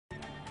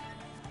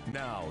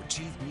Now,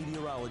 Chief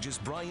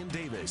Meteorologist Brian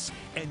Davis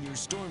and your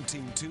Storm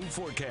Team 2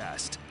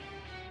 forecast.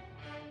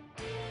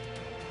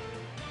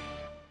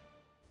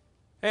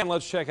 And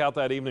let's check out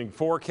that evening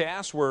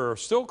forecast. We're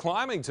still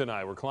climbing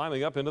tonight. We're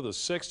climbing up into the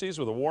 60s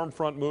with a warm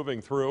front moving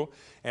through.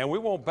 And we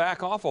won't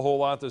back off a whole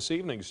lot this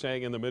evening,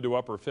 staying in the mid to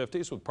upper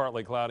 50s with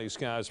partly cloudy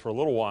skies for a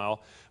little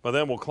while. But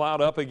then we'll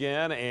cloud up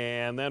again.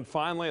 And then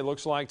finally, it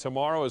looks like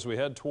tomorrow as we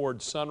head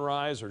towards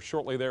sunrise or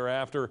shortly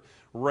thereafter,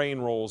 rain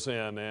rolls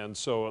in. And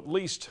so at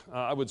least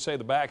I would say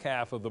the back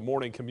half of the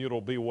morning commute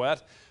will be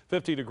wet.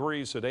 50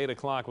 degrees at 8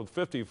 o'clock with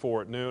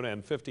 54 at noon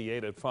and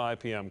 58 at 5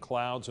 p.m.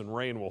 Clouds and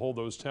rain will hold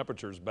those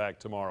temperatures back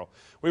tomorrow.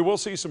 We will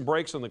see some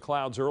breaks in the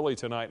clouds early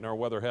tonight in our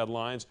weather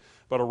headlines,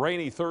 but a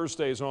rainy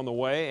Thursday is on the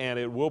way and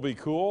it will be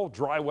cool.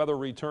 Dry weather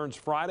returns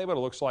Friday, but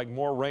it looks like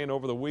more rain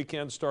over the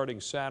weekend starting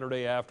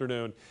Saturday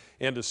afternoon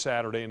into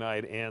Saturday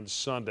night and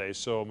Sunday.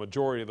 So a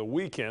majority of the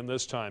weekend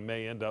this time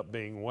may end up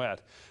being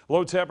wet.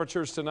 Low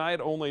temperatures tonight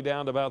only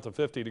down to about the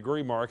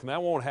 50-degree mark, and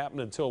that won't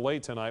happen until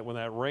late tonight when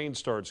that rain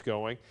starts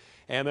going.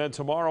 And then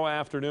tomorrow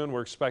afternoon,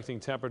 we're expecting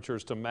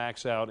temperatures to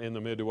max out in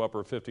the mid to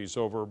upper 50s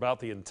over about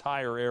the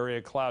entire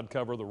area. Cloud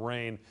cover, the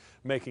rain,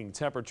 making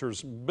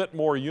temperatures a bit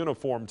more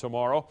uniform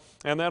tomorrow.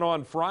 And then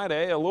on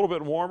Friday, a little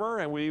bit warmer,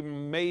 and we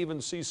may even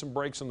see some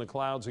breaks in the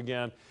clouds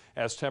again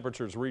as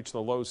temperatures reach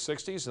the low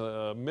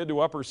 60s, mid to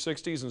upper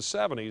 60s and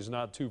 70s,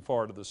 not too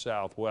far to the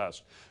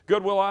southwest.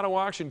 Goodwill Auto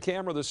Auction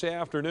camera this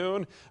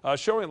afternoon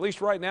showing, at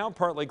least right now,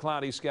 partly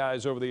cloudy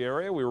skies over the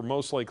area. We were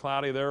mostly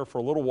cloudy there for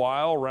a little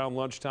while around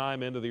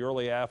lunchtime into the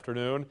early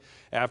afternoon.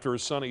 After a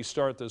sunny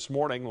start this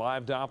morning,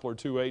 live Doppler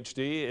 2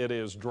 HD, it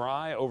is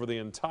dry over the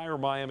entire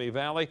Miami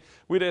Valley.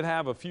 We did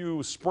have a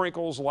few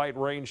sprinkles, light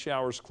rain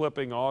showers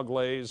clipping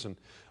Auglaize and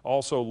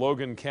also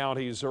Logan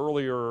counties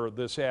earlier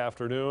this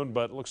afternoon,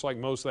 but it looks like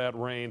most of that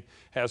rain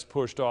has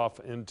pushed off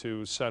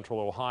into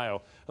central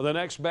Ohio. The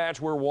next batch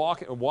we're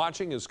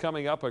watching is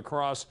coming up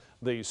across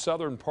the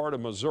southern part of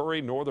Missouri,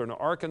 northern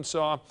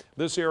Arkansas.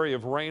 This area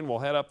of rain will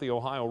head up the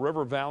Ohio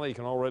River Valley. You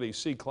can already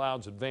see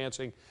clouds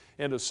advancing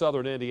into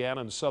southern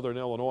Indiana and southern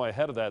Illinois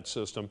ahead of that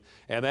system,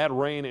 and that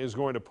rain is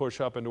going to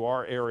push up into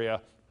our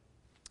area.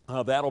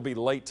 That'll be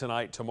late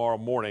tonight, tomorrow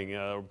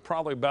morning,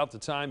 probably about the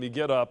time you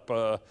get up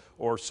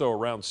or so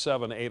around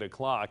 7, 8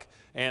 o'clock.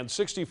 And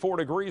 64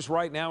 degrees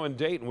right now in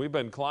Dayton. We've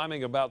been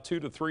climbing about 2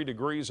 to 3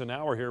 degrees an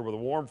hour here with a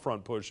warm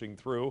front pushing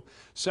through.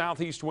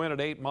 Southeast wind at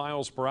 8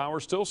 miles per hour.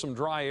 Still some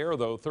dry air,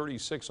 though,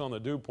 36 on the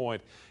dew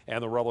point,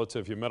 and the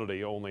relative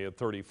humidity only at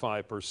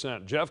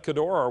 35%. Jeff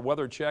Cador, our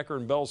weather checker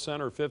in Bell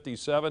Center,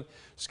 57.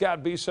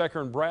 Scott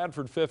Biesecker in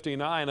Bradford,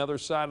 59. Other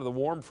side of the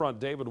warm front,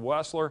 David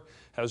Wessler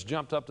has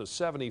jumped up to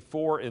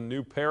 74 in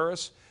New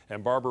Paris,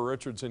 and Barbara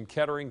Richards in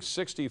Kettering,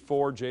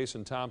 64.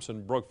 Jason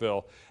Thompson,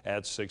 Brookville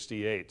at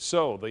 68.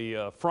 So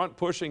the front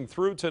pushing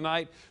through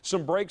tonight.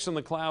 Some breaks in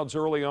the clouds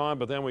early on,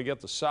 but then we get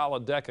the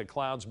solid deck of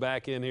clouds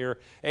back in here.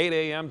 8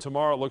 a.m.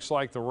 tomorrow, it looks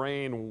like the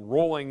rain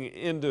rolling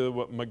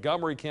into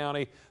Montgomery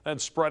County, then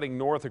spreading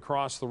north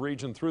across the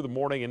region through the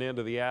morning and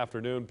into the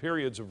afternoon.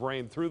 Periods of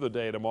rain through the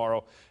day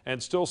tomorrow,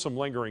 and still some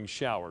lingering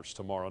showers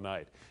tomorrow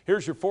night.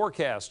 Here's your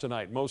forecast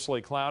tonight.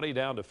 Mostly cloudy,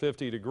 down to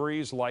 50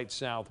 degrees, light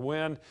south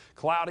wind.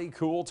 Cloudy,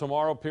 cool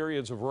tomorrow,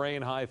 periods of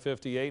rain, high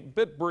 58,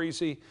 bit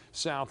breezy,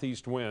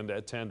 southeast wind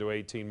at 10 to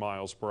 18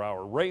 miles per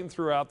hour. Rain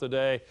throughout the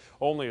day,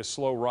 only a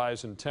slow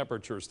rise in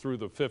temperatures through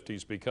the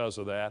 50s because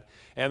of that.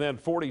 And then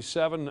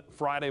 47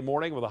 Friday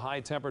morning with a high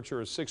temperature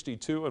of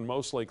 62 and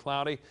mostly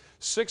cloudy.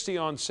 60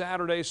 on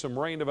Saturday, some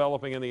rain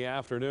developing in the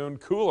afternoon,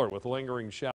 cooler with lingering showers.